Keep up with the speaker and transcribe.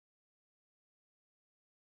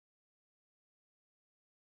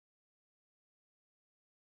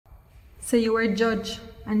So you were judge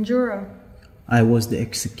and juror? I was the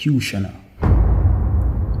executioner.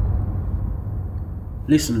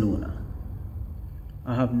 Listen, Luna,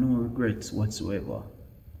 I have no regrets whatsoever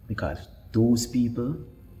because those people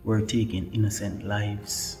were taking innocent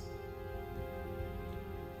lives.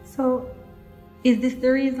 So, is this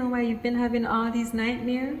the reason why you've been having all these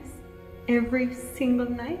nightmares every single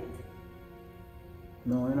night?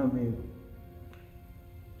 No, you know, babe.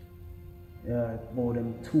 Yeah, about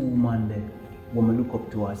them two men there, when I look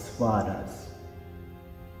up to as fathers.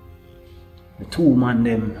 The two men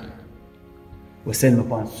them were sent me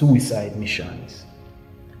upon suicide missions.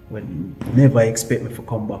 Well, never expect me to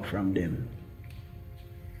come back from them.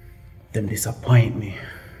 Them disappoint me.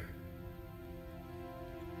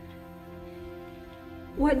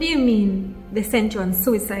 What do you mean they sent you on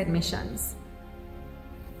suicide missions?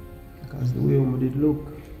 Because the way I did look,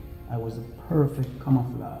 I was a perfect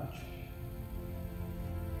camouflage.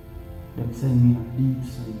 Them send me in a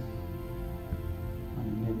deep sleep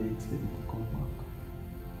and never expect me to come back.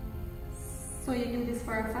 So you knew this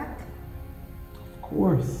for a fact? Of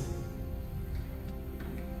course.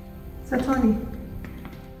 So Tony,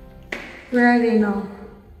 where are they now?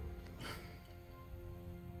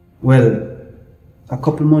 Well, a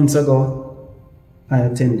couple months ago, I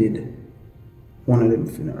attended one of them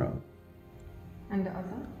funerals. And the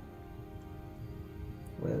other?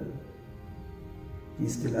 Well,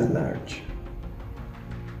 he's still at large.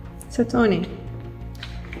 So Tony,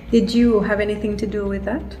 did you have anything to do with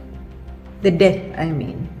that? The death, I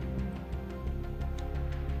mean.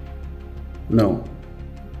 No.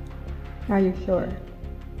 Are you sure?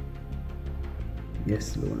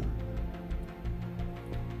 Yes, Luna.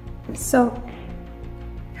 So,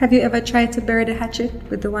 have you ever tried to bury the hatchet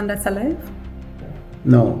with the one that's alive?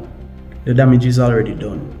 No. The damage is already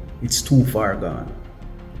done. It's too far gone.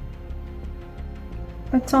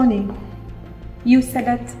 But Tony, you said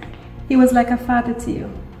that he was like a father to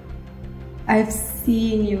you. I've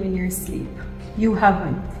seen you in your sleep. You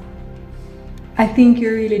haven't. I think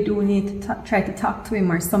you really do need to try to talk to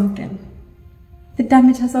him or something. The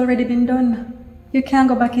damage has already been done. You can't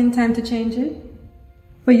go back in time to change it.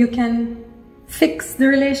 But you can fix the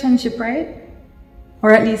relationship, right?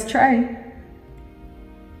 Or at least try.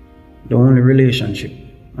 The only relationship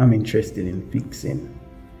I'm interested in fixing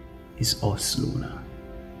is us, Luna.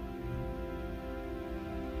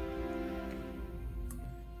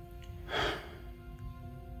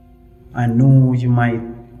 I know you might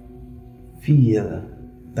feel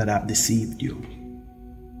that I've deceived you.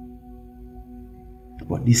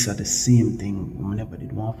 But these are the same thing I never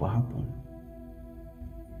did want to happen.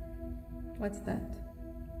 What's that?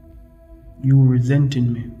 You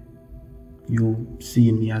resenting me. You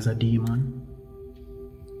seeing me as a demon.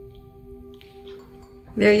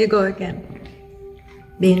 There you go again.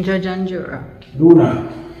 Being judge and juror.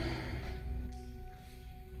 Luna.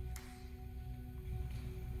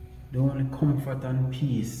 The only comfort and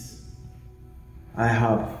peace I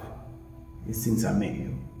have is since I met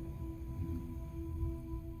you.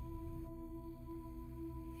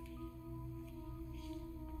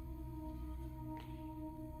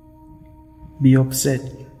 Be upset,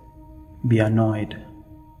 be annoyed,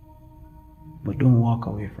 but don't walk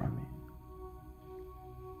away from me.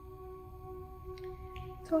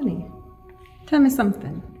 Tony, tell me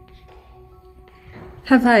something.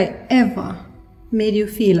 Have I ever made you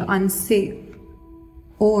feel unsafe?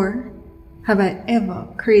 Or have I ever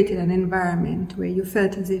created an environment where you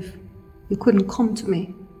felt as if you couldn't come to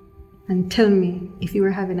me and tell me if you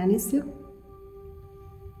were having an issue?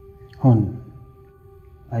 Hon,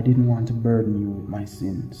 I didn't want to burden you with my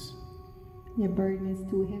sins. Your burden is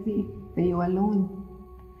too heavy for you alone.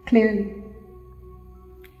 Clearly.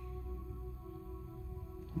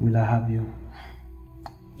 Will I have you?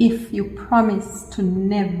 If you promise to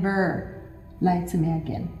never lie to me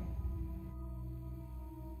again.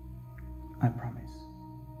 I promise.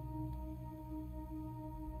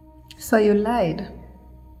 So you lied?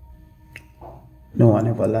 No, I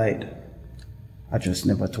never lied. I just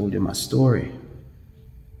never told you my story.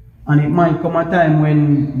 And it might come a time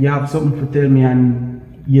when you have something to tell me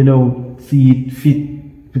and you don't see it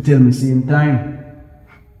fit to tell me same time.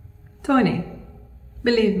 Tony,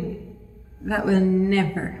 believe me, that will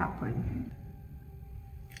never happen.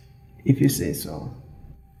 If you say so.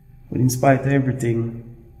 But in spite of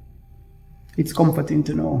everything, it's comforting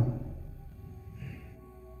to know.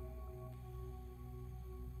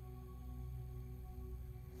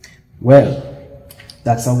 Well,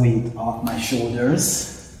 that's a weight off my shoulders.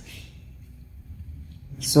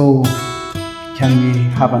 So, can we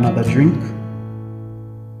have another drink?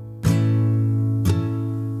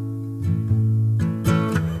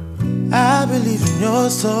 I believe in your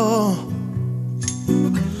soul.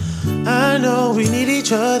 I know we need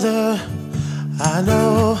each other. I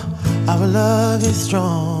know our love is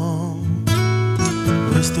strong.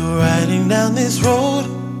 We're still riding down this road.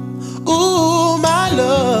 Ooh, my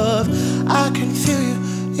love, I can feel you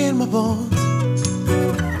in my bones.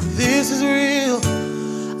 This is real.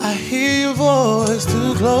 I hear your voice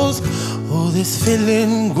too close. Oh, this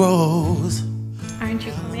feeling grows. Aren't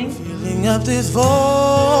you coming? Filling up this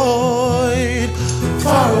void.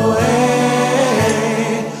 Far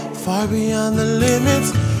away, far beyond the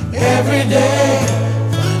limits. Every day,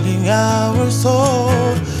 finding our soul.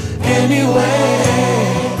 Anyway,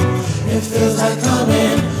 it feels like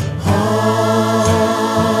coming home.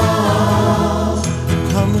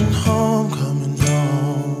 Coming home, coming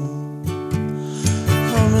home.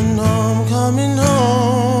 Coming home, coming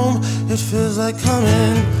home. It feels like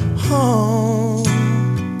coming home.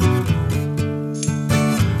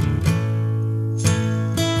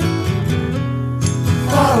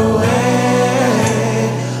 Far away,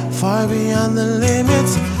 far beyond the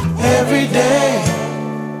limits. Every day,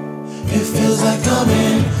 it feels like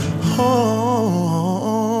coming home.